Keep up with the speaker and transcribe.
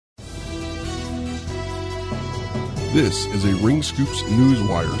This is a Ring Scoops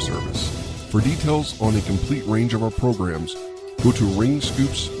Newswire service. For details on a complete range of our programs, go to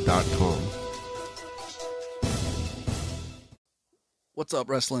ringscoops.com. What's up,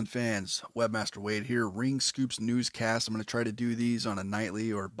 wrestling fans? Webmaster Wade here, Ring Scoops Newscast. I'm going to try to do these on a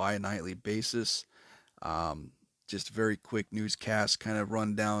nightly or bi-nightly basis. Just a very quick newscast, kind of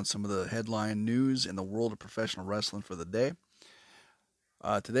run down some of the headline news in the world of professional wrestling for the day.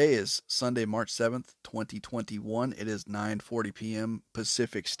 Today is Sunday, March 7th, 2021. It is 9:40 p.m.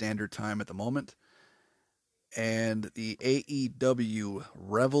 Pacific Standard Time at the moment. And the AEW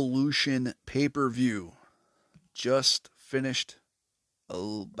Revolution pay-per-view just finished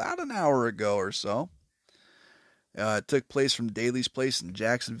about an hour ago or so. It took place from Daly's Place in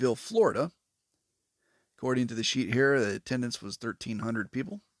Jacksonville, Florida. According to the sheet here, the attendance was 1,300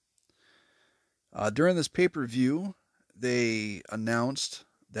 people. During this pay-per-view, they announced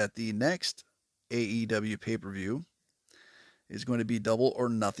that the next AEW pay-per-view is going to be Double or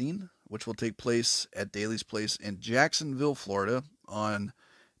Nothing, which will take place at Daly's Place in Jacksonville, Florida on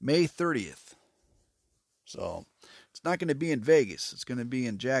May 30th. So it's not going to be in Vegas. It's going to be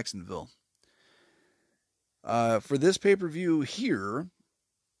in Jacksonville. For this pay-per-view here,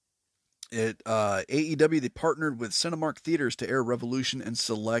 AEW, they partnered with Cinemark Theaters to air Revolution in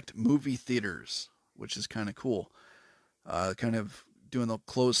select movie theaters, which is kind of cool. Kind of doing the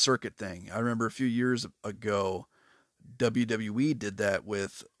closed circuit thing. I remember a few years ago, WWE did that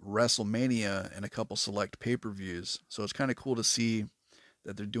with WrestleMania and a couple select pay-per-views. So it's kind of cool to see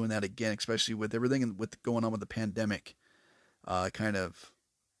that they're doing that again, especially with everything going on with the pandemic, kind of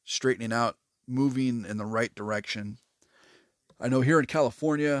straightening out, moving in the right direction. I know here in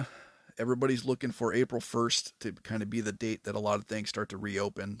California, everybody's looking for April 1st to kind of be the date that a lot of things start to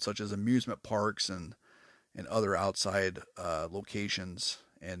reopen, such as amusement parks and other outside locations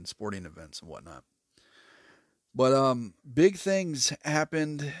and sporting events and whatnot. But big things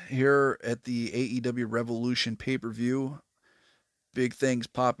happened here at the AEW Revolution pay-per-view. Big things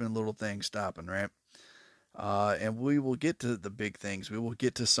popping, little things stopping, right? And we will get to the big things. We will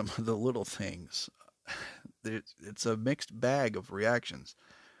get to some of the little things. It's a mixed bag of reactions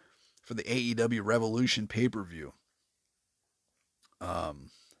for the AEW Revolution pay-per-view.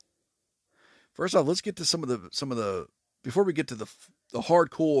 First off, let's get to some of the before we get to the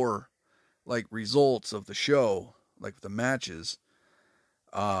hardcore like results of the show, like the matches.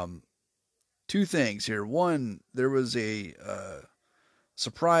 Two things here. One, there was a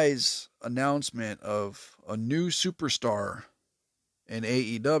surprise announcement of a new superstar in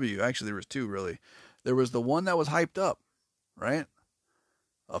AEW. Actually, there was two, really. There was the one that was hyped up, right?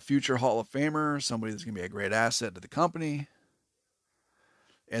 A future Hall of Famer, somebody that's going to be a great asset to the company.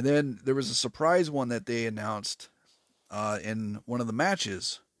 And then there was a surprise one that they announced in one of the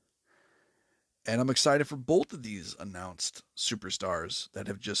matches. And I'm excited for both of these announced superstars that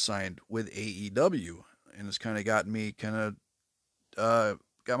have just signed with AEW. And it's kind of gotten me got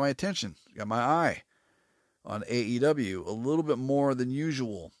my attention, got my eye on AEW a little bit more than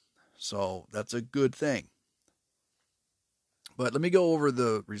usual. So that's a good thing. But let me go over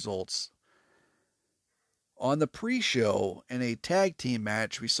the results. On the pre-show, in a tag team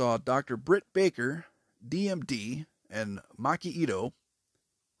match, we saw Dr. Britt Baker, DMD, and Maki Ito,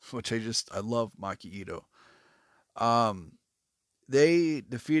 which I love Maki Ito. They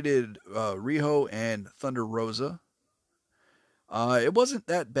defeated Riho and Thunder Rosa. It wasn't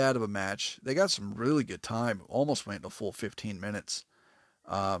that bad of a match. They got some really good time. Almost went a full 15 minutes.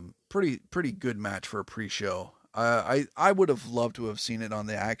 Pretty good match for a pre-show. I would have loved to have seen it on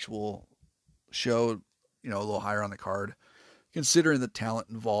the actual show, a little higher on the card, considering the talent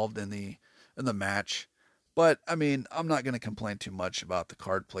involved in the match. But I mean, I'm not going to complain too much about the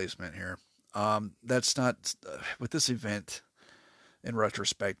card placement here. That's not with this event. In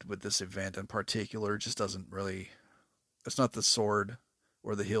retrospect, with this event in particular, just doesn't really. It's not the sword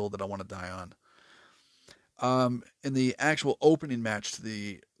or the hill that I want to die on. In the actual opening match to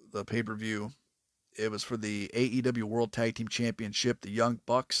the pay-per-view, it was for the AEW World Tag Team Championship. The Young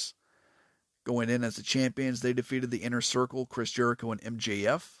Bucks going in as the champions. They defeated the Inner Circle, Chris Jericho and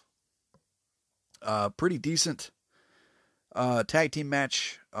MJF. Pretty decent tag team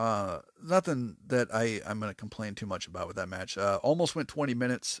match. Nothing that I'm going to complain too much about with that match. Almost went 20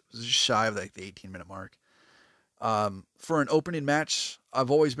 minutes. It was just shy of like the 18-minute mark. For an opening match,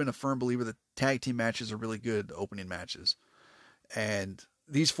 I've always been a firm believer that tag team matches are really good opening matches. And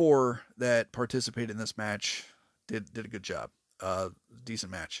these four that participated in this match did a good job.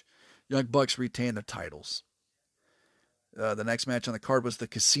 Decent match. Young Bucks retained their titles. The next match on the card was the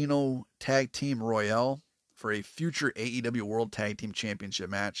Casino Tag Team Royale for a future AEW World Tag Team Championship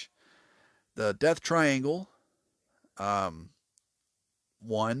match. The Death Triangle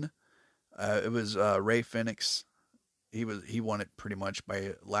won. It was Ray Phoenix. He won it pretty much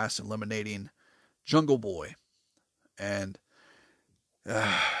by last eliminating Jungle Boy. And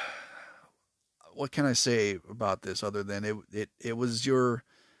what can I say about this other than it was your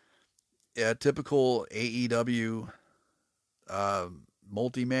typical AEW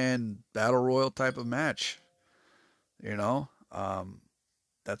multi-man battle royal type of match. You know,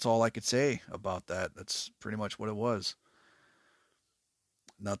 that's all I could say about that. That's pretty much what it was.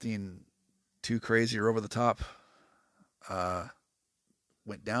 Nothing too crazy or over the top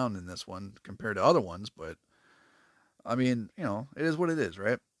went down in this one compared to other ones, but I mean, it is what it is,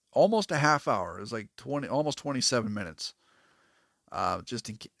 right? Almost a half hour. It was like almost 27 minutes. I'm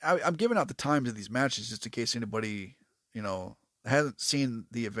giving out the times of these matches just in case anybody, hasn't seen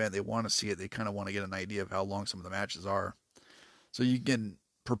the event. They want to see it. They kind of want to get an idea of how long some of the matches are, so you can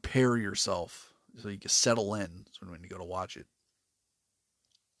prepare yourself, so you can settle in when you go to watch it.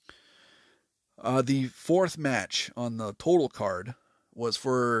 The fourth match on the total card was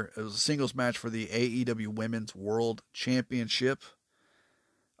a singles match for the AEW Women's World Championship.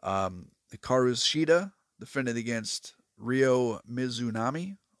 Hikaru Shida defended against Ryo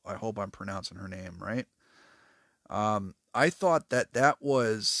Mizunami. I hope I'm pronouncing her name right. I thought that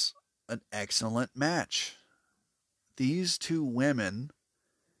was an excellent match. These two women,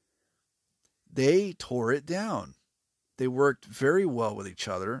 they tore it down. They worked very well with each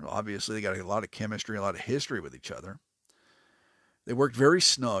other. Obviously, they got a lot of chemistry, a lot of history with each other. They worked very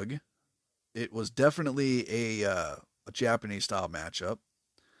snug. It was definitely a Japanese-style matchup.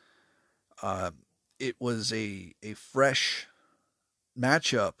 It was a fresh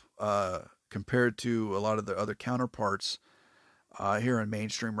matchup compared to a lot of the other counterparts here in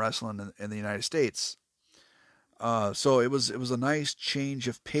mainstream wrestling in the United States. So it was a nice change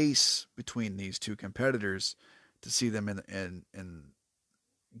of pace between these two competitors to see them and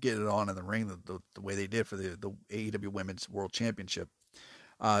get it on in the ring the way they did for the AEW Women's World Championship.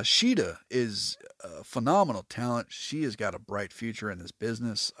 Shida is a phenomenal talent. She has got a bright future in this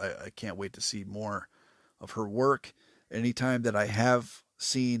business. I can't wait to see more of her work. Anytime that I have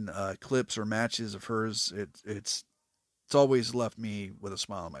seen clips or matches of hers, it's always left me with a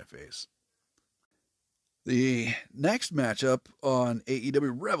smile on my face. The next matchup on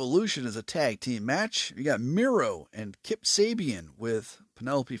AEW Revolution is a tag team match. You got Miro and Kip Sabian with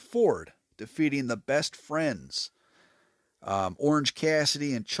Penelope Ford defeating the Best Friends, Orange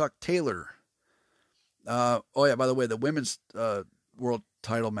Cassidy and Chuck Taylor. By the way, the women's world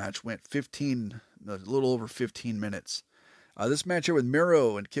title match went a little over 15 minutes. This match here with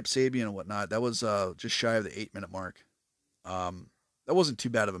Miro and Kip Sabian and whatnot, that was just shy of the 8-minute mark. That wasn't too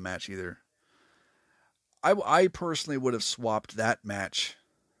bad of a match either. I personally would have swapped that match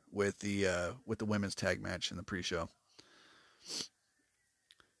with the women's tag match in the pre-show.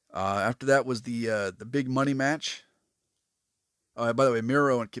 After that was the big money match. By the way,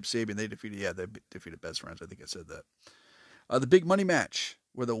 Miro and Kip Sabian, they defeated Best Friends. I think I said that. The big money match,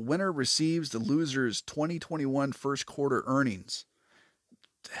 where the winner receives the loser's 2021 first quarter earnings.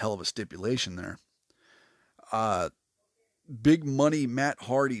 It's a hell of a stipulation there. Big money Matt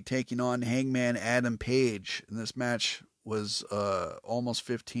Hardy taking on Hangman Adam Page. And this match was almost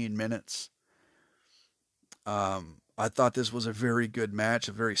 15 minutes. I thought this was a very good match,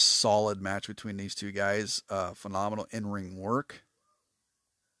 a very solid match between these two guys. Phenomenal in-ring work.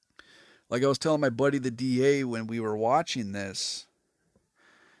 Like I was telling my buddy the DA when we were watching this,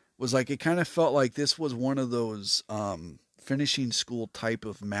 was like it kind of felt like this was one of those finishing school type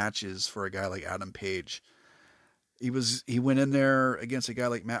of matches for a guy like Adam Page. He went in there against a guy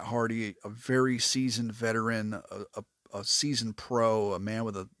like Matt Hardy, a very seasoned veteran, a seasoned pro, a man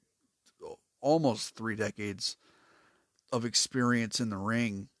with almost 3 decades of experience in the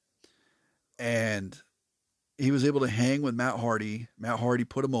ring. And he was able to hang with Matt Hardy. Matt Hardy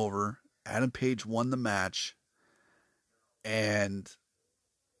put him over. Adam Page won the match. And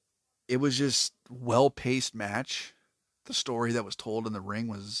it was just well-paced match. The story that was told in the ring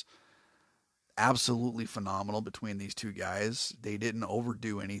was absolutely phenomenal between these two guys. They didn't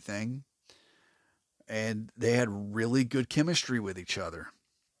overdo anything. And they had really good chemistry with each other.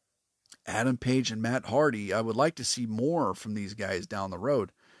 Adam Page and Matt Hardy, I would like to see more from these guys down the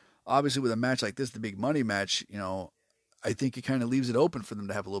road. Obviously, with a match like this, the big money match, I think it kind of leaves it open for them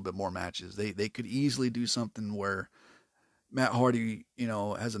to have a little bit more matches. They could easily do something where Matt Hardy,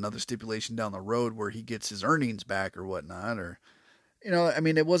 has another stipulation down the road where he gets his earnings back or whatnot, or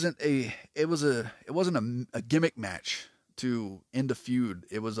it wasn't a gimmick match to end a feud.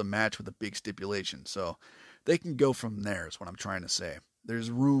 It was a match with a big stipulation. So they can go from there is what I'm trying to say.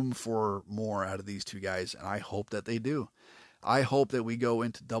 There's room for more out of these two guys, and I hope that they do. I hope that we go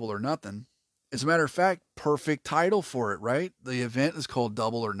into Double or Nothing. As a matter of fact, perfect title for it, right? The event is called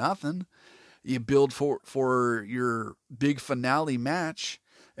Double or Nothing. You build for your big finale match,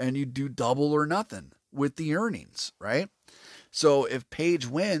 and you do Double or Nothing with the earnings, right? So if Page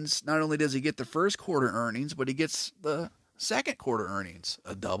wins, not only does he get the first quarter earnings, but he gets the second quarter earnings,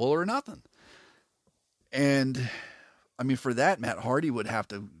 a Double or Nothing. And I mean, for that, Matt Hardy would have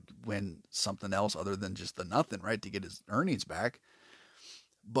to win something else other than just the nothing, right, to get his earnings back.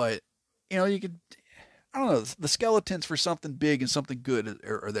 But, you could, I don't know, the skeletons for something big and something good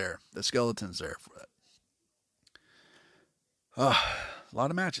are there. The skeletons there for that. A lot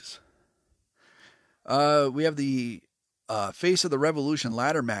of matches. We have the Face of the Revolution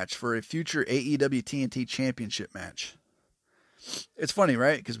ladder match for a future AEW TNT Championship match. It's funny,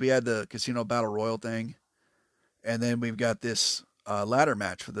 right? Because we had the Casino Battle Royal thing, and then we've got this ladder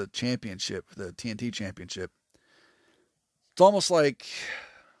match for the championship, the TNT Championship. It's almost like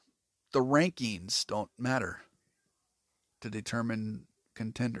the rankings don't matter to determine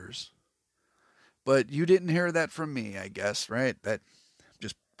contenders. But you didn't hear that from me, I guess, right? That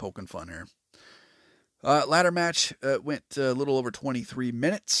just poking fun here. Ladder match went a little over 23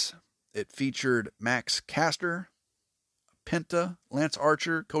 minutes. It featured Max Caster, Penta, Lance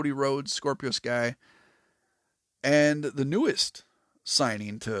Archer, Cody Rhodes, Scorpio Sky, and the newest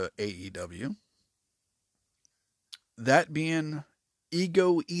signing to AEW, that being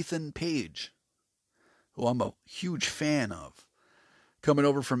Ego Ethan Page, who I'm a huge fan of, coming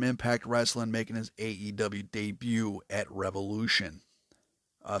over from Impact Wrestling, making his AEW debut at Revolution.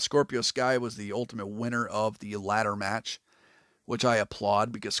 Scorpio Sky was the ultimate winner of the ladder match, which I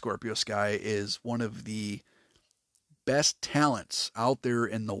applaud because Scorpio Sky is one of the best talents out there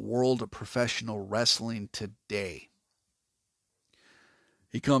in the world of professional wrestling today.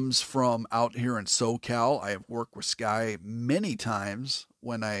 He comes from out here in SoCal. I have worked with Sky many times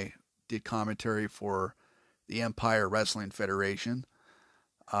when I did commentary for the Empire Wrestling Federation.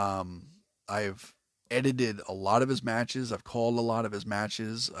 I've edited a lot of his matches. I've called a lot of his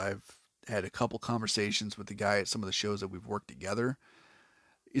matches. I've had a couple conversations with the guy at some of the shows that we've worked together.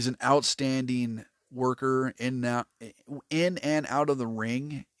 He's an outstanding worker in and out of the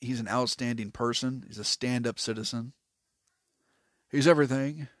ring. He's an outstanding person. He's a stand-up citizen. He's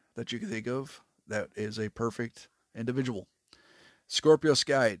everything that you can think of that is a perfect individual. Scorpio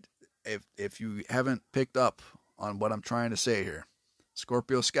Sky, if you haven't picked up on what I'm trying to say here,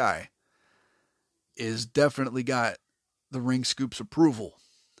 Scorpio Sky is definitely got the Ring Scoop's approval.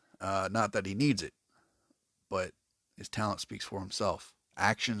 Not that he needs it, but his talent speaks for himself.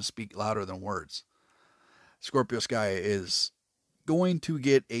 Actions speak louder than words. Scorpio Sky is going to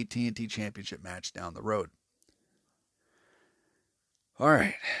get a TNT Championship match down the road. All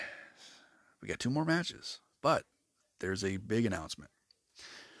right. We got 2 more matches, but there's a big announcement.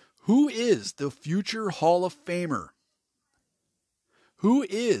 Who is the future Hall of Famer? Who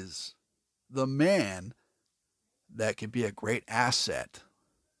is the man that could be a great asset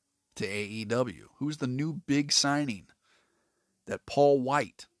to AEW? Who's the new big signing that Paul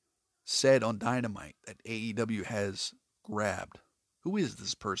White said on Dynamite that AEW has grabbed? Who is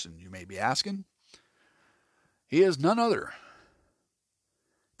this person, you may be asking? He is none other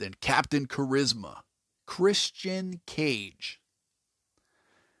than Captain Charisma, Christian Cage.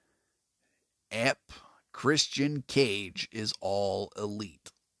 Christian Cage is all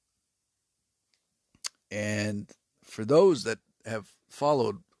elite. And for those that have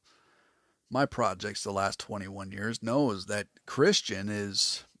followed my projects the last 21 years, knows that Christian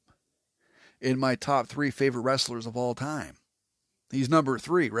is in my top 3 favorite wrestlers of all time. He's number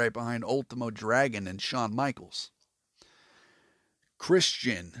 3, right behind Ultimo Dragon and Shawn Michaels.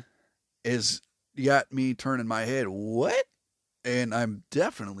 Christian has got me turning my head, what? And I'm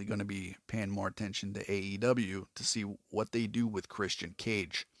definitely going to be paying more attention to AEW to see what they do with Christian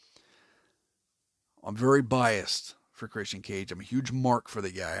Cage. I'm very biased for Christian Cage. I'm a huge mark for the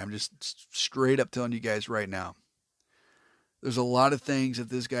guy. I'm just straight up telling you guys right now. There's a lot of things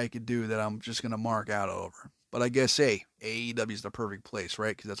that this guy could do that I'm just going to mark out over. But I guess, hey, AEW is the perfect place,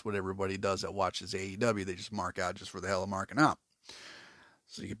 right? Because that's what everybody does that watches AEW. They just mark out just for the hell of marking out.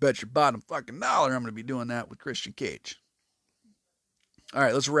 So you can bet your bottom fucking dollar I'm going to be doing that with Christian Cage. All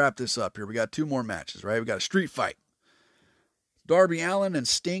right, let's wrap this up here. We got 2 more matches, right? We got a street fight. Darby Allin and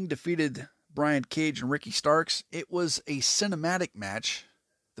Sting defeated Brian Cage and Ricky Starks. It was a cinematic match.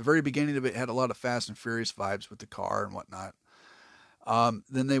 The very beginning of it had a lot of Fast and Furious vibes with the car and whatnot.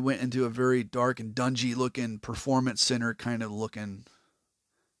 Then they went into a very dark and dungy looking performance center kind of looking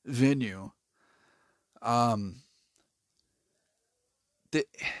venue. the,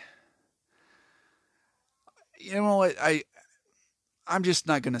 you know what, I'm just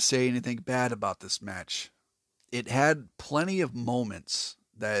not going to say anything bad about this match. It had plenty of moments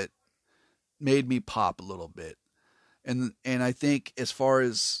that made me pop a little bit. And I think as far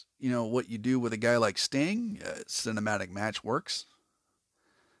as, what you do with a guy like Sting, cinematic match works.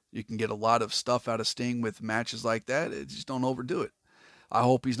 You can get a lot of stuff out of Sting with matches like that. Just don't overdo it. I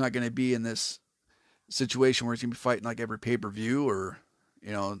hope he's not going to be in this situation where he's going to be fighting like every pay-per-view or,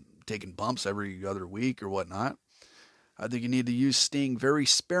 taking bumps every other week or whatnot. I think you need to use Sting very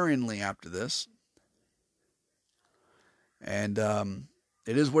sparingly after this. And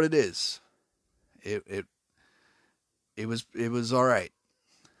it is what it is. It was all right.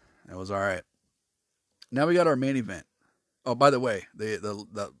 It was all right. Now we got our main event. Oh, by the way,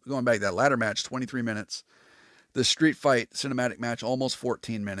 the going back, that ladder match, 23 minutes. The street fight cinematic match, almost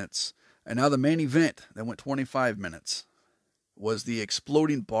 14 minutes. And now the main event that went 25 minutes was the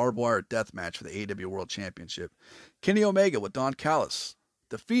exploding barbed wire death match for the AEW World Championship. Kenny Omega with Don Callis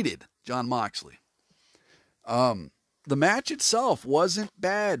defeated Jon Moxley. The match itself wasn't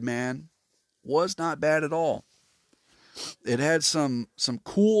bad, man. Was not bad at all. It had some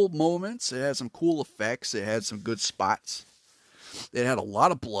cool moments. It had some cool effects. It had some good spots. It had a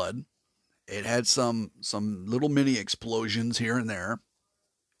lot of blood. It had some little mini explosions here and there.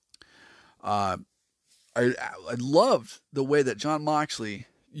 I loved the way that Jon Moxley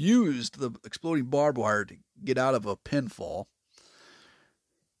used the exploding barbed wire to get out of a pinfall.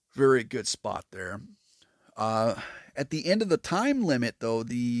 Very good spot there. At the end of the time limit, though,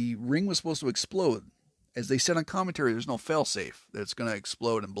 the ring was supposed to explode. As they said on commentary, there's no fail-safe that it's going to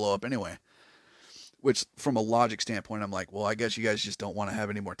explode and blow up anyway. Which, from a logic standpoint, I'm like, well, I guess you guys just don't want to have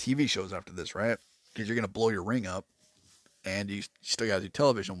any more TV shows after this, right? Because you're going to blow your ring up, and you still got to do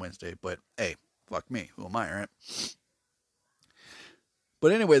television Wednesday. But, hey, fuck me. Who am I, right?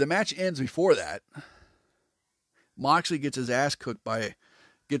 But anyway, the match ends before that. Moxley gets his ass kicked by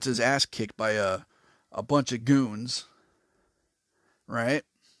a bunch of goons, right?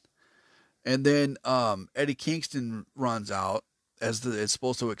 And then Eddie Kingston runs out as it's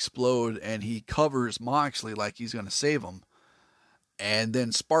supposed to explode, and he covers Moxley like he's going to save him. And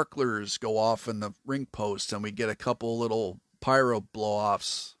then sparklers go off in the ring post, and we get a couple little pyro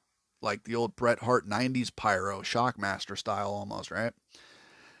blow-offs, like the old Bret Hart 90s pyro, Shockmaster style almost, right?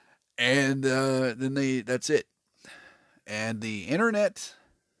 And then that's it. And the internet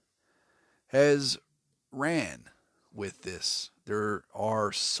has ran with this. There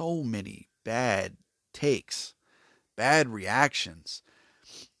are so many bad takes, bad reactions.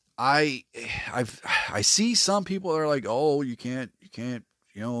 I see some people that are like, oh, you can't,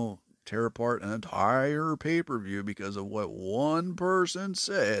 tear apart an entire pay-per-view because of what one person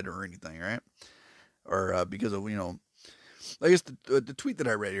said or anything, right? Or because of, I guess the tweet that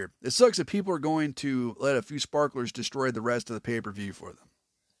I read here. It sucks that people are going to let a few sparklers destroy the rest of the pay-per-view for them.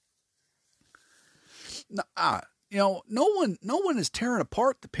 No one is tearing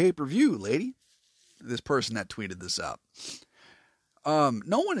apart the pay-per-view, lady. This person that tweeted this out.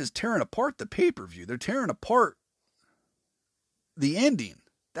 No one is tearing apart the pay-per-view. They're tearing apart the ending.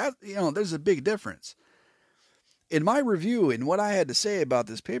 That, there's a big difference. In my review and what I had to say about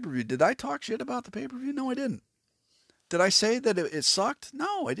this pay-per-view, did I talk shit about the pay-per-view? No, I didn't. Did I say that it sucked?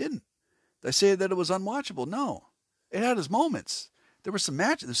 No, I didn't. Did I say that it was unwatchable? No. It had its moments. There were some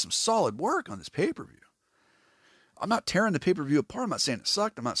matches. There's some solid work on this pay-per-view. I'm not tearing the pay-per-view apart. I'm not saying it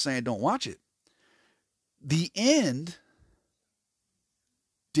sucked. I'm not saying don't watch it. The end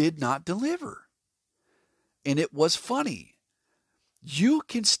did not deliver. And it was funny. You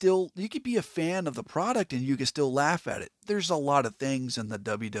can be a fan of the product and you can still laugh at it. There's a lot of things in the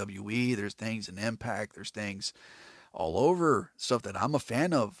WWE. There's things in Impact. There's things all over, stuff that I'm a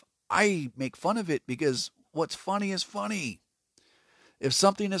fan of. I make fun of it because what's funny is funny. If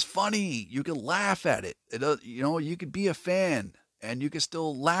something is funny, you can laugh at it. You can be a fan and you can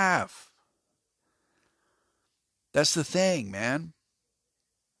still laugh. That's the thing, man.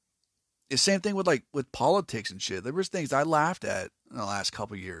 The same thing with politics and shit. There was things I laughed at in the last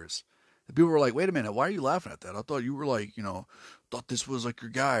couple of years. The people were like, wait a minute, why are you laughing at that? I thought you were like, thought this was like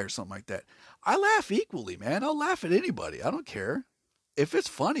your guy or something like that. I laugh equally, man. I'll laugh at anybody. I don't care. If it's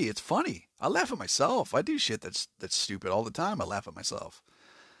funny, it's funny. I laugh at myself. I do shit that's stupid all the time. I laugh at myself.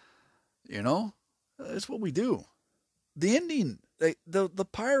 That's what we do. The ending, the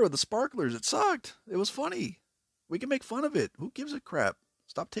pyro, the sparklers, it sucked. It was funny. We can make fun of it. Who gives a crap?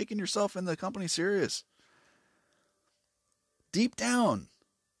 Stop taking yourself and the company serious. Deep down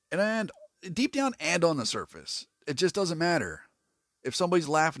and on the surface, it just doesn't matter. If somebody's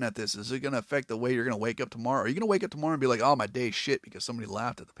laughing at this, is it going to affect the way you're going to wake up tomorrow? Are you going to wake up tomorrow and be like, oh, my day's shit because somebody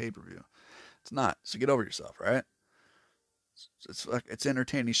laughed at the pay-per-view? It's not. So get over yourself, right? It's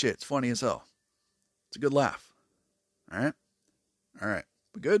entertaining shit. It's funny as hell. It's a good laugh. All right? All right.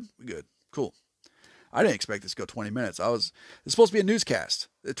 We good? We good. Cool. I didn't expect this to go 20 minutes. It's supposed to be a newscast.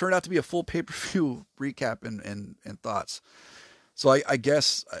 It turned out to be a full pay-per-view recap and thoughts. So I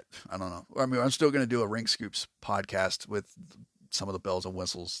guess, I don't know. I mean, I'm still going to do a Ring Scoops podcast with some of the bells and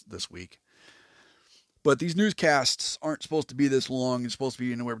whistles this week. But these newscasts aren't supposed to be this long. It's supposed to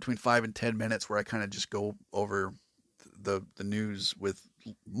be anywhere between 5 and 10 minutes where I kind of just go over the news with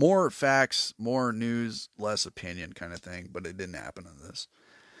more facts, more news, less opinion kind of thing. But it didn't happen in this.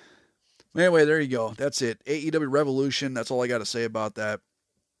 Anyway, there you go. That's it. AEW Revolution. That's all I got to say about that.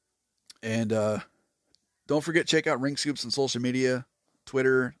 And don't forget, check out Ring Scoops on social media.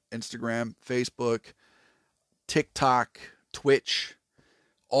 Twitter, Instagram, Facebook, TikTok, Twitch.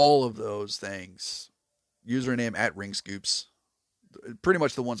 All of those things. Username at Ring Scoops. Pretty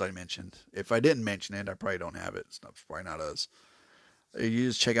much the ones I mentioned. If I didn't mention it, I probably don't have it. It's probably not us. You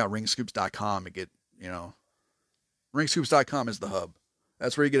just check out ringscoops.com and get, ringscoops.com is the hub.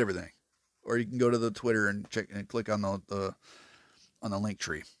 That's where you get everything. Or you can go to the Twitter and check and click on the link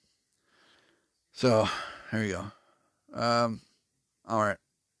tree. So there you go. All right.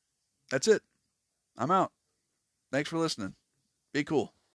 That's it. I'm out. Thanks for listening. Be cool.